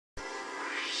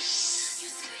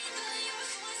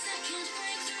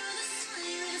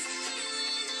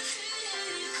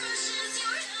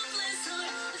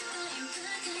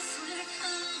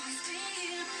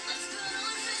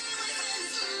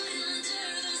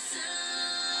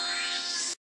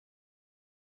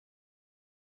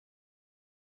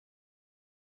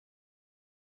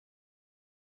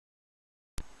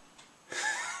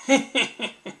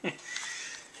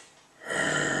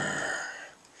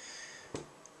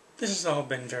This has all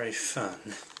been very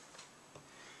fun,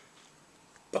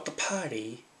 but the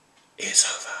party is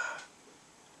over.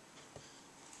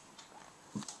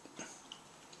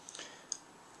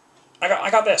 I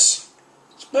got this.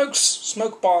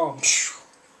 Smoke bomb.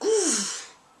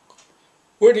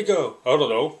 Where'd he go? I don't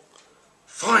know.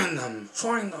 Find them.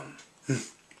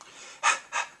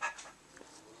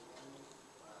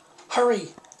 Hurry!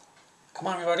 Come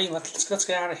on, everybody. Let's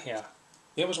get out of here.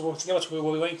 The others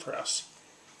will be waiting for us.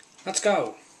 Let's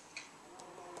go.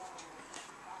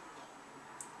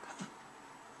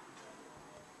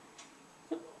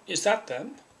 Is that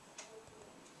them?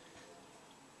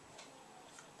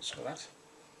 So that...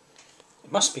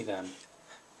 It must be them.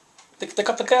 They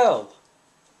got the girl.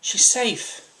 She's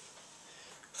safe.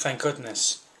 Thank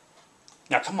goodness.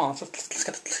 Now come on, let's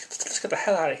get the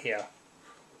hell out of here.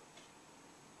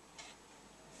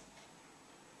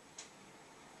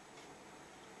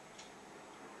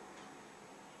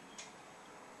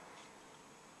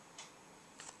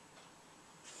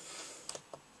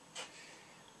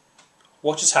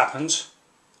 What just happened?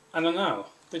 I don't know.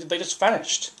 They just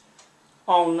vanished.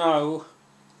 Oh no.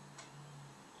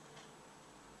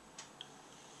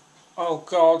 Oh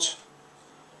God.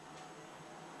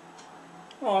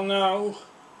 Oh no.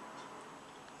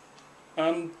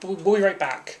 We'll be right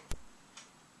back.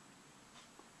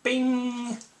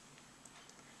 Bing!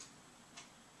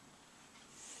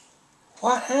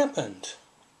 What happened?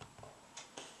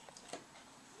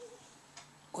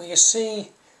 Well, you see,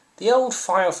 the old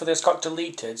file for this got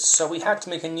deleted, so we had to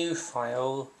make a new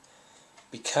file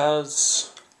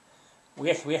because we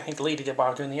had deleted it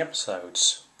while doing the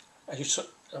episodes.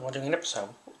 While doing an episode,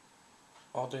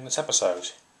 while doing this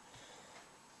episode.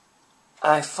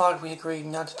 I thought we agreed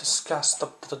not to discuss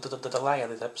the delay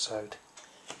of this episode.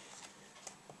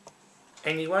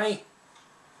 Anyway,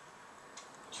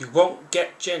 you won't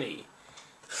get Jenny.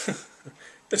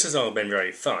 This has all been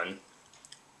very fun.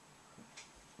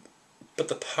 But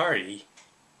the party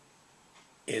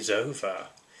is over.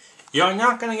 You're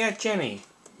not gonna get Jenny.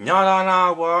 Not on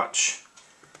our watch.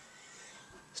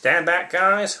 Stand back,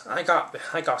 guys. I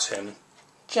got him.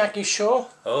 Jack, you sure?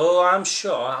 Oh, I'm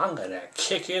sure. I'm gonna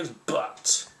kick his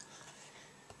butt.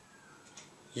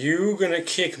 You gonna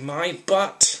kick my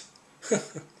butt? You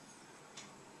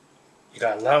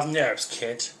got a lot of nerves,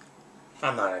 kid.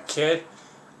 I'm not a kid.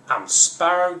 I'm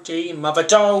Sparrow D. Mother.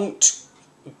 Don't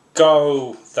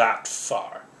go that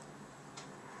far.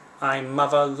 I'm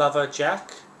Mother Lover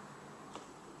Jack.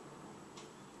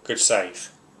 Good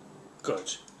save.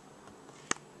 Good.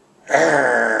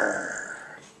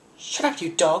 Shut up, you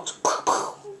dogs.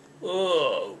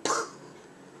 Oh.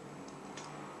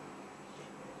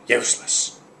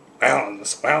 Useless.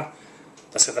 Well,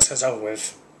 this is over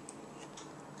with.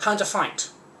 Time to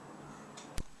fight.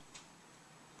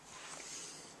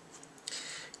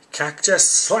 Cactus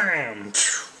slam.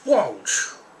 Whoa.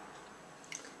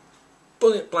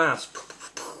 Bullet blast.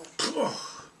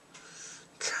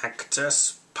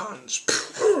 Cactus punch.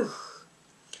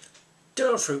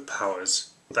 Devil fruit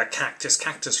powers. The cactus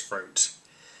fruit.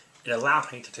 It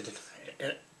allows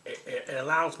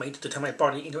me to turn my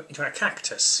body into a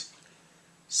cactus.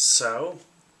 So,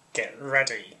 get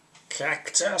ready.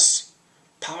 Cactus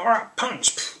power up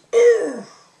punch.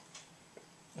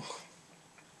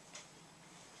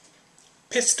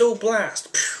 Pistol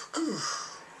blast.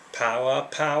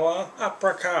 Power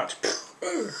uppercut.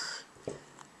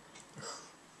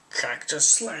 Cactus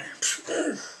slam.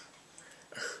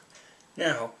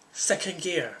 Now, second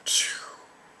gear.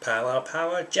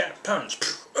 Power jet punch.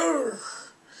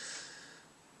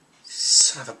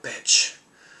 Son of a bitch.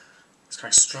 This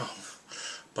guy's strong,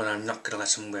 but I'm not gonna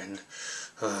let him win.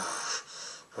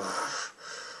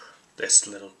 This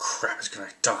little crap is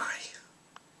gonna die.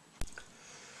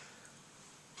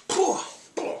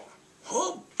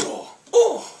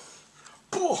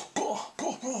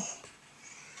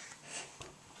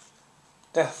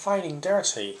 They're fighting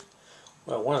dirty.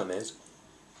 Well, one of them is.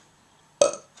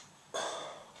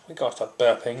 We gotta stop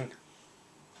burping.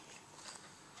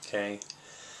 Okay.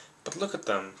 But look at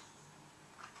them.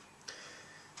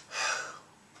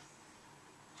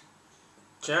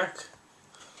 Jack?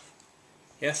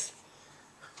 Yes?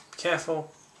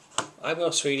 Careful. I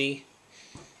will, sweetie.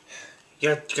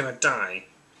 You're gonna die.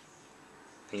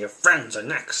 And your friends are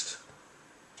next.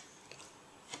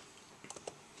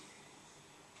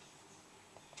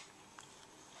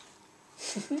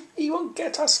 You won't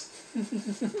get us.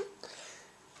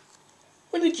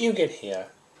 When did you get here?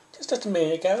 Just a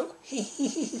minute ago.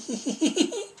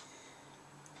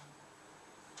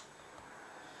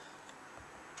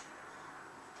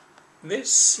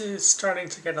 This is starting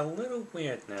to get a little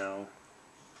weird now.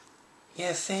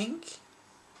 You think?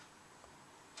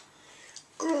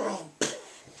 Girl,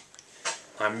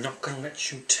 I'm not gonna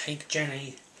let you take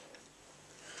Jenny.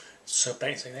 So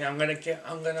basically, I'm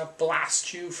gonna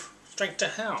blast you straight to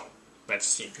hell. Let's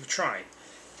see if you try.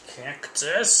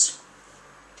 Cactus.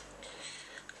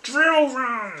 Drill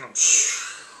run.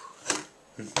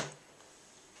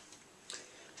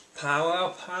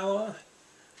 Power, power.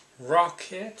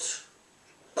 Rocket.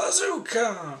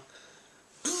 Bazooka.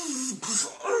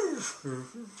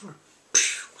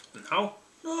 No.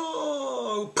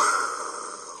 No.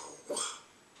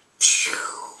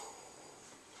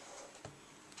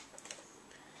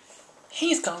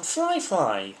 He's gone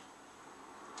fly.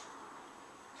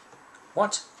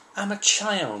 What? I'm a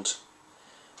child.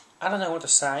 I don't know what to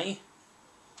say.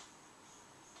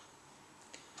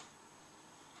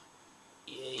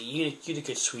 You did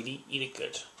good, sweetie. You did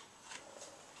good.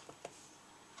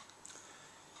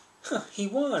 Huh, he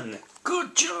won.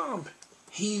 Good job.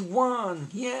 He won.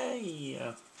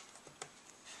 Yay.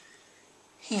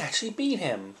 He actually beat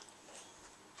him.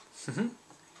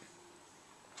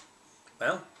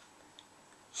 Well,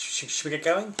 should we get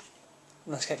going?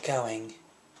 Let's get going.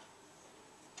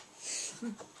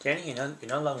 Jenny, you're not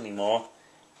alone anymore.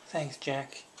 Thanks,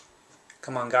 Jack.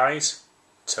 Come on, guys.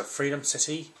 To Freedom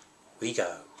City we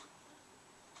go.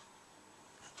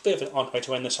 Bit of an odd way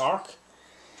to end this arc.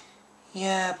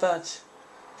 Yeah, but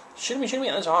shouldn't we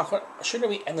end this arc? Shouldn't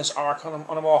we end this arc on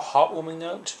a more heartwarming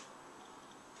note?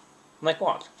 Like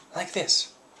what? Like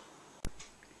this.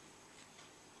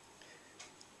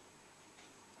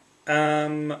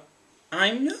 I'm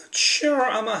not sure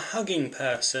I'm a hugging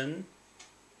person.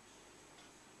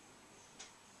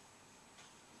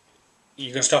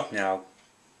 You can stop now.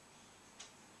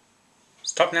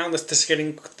 Stop now. This is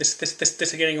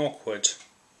getting awkward.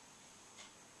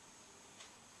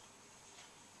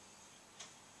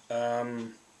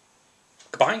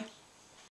 Goodbye.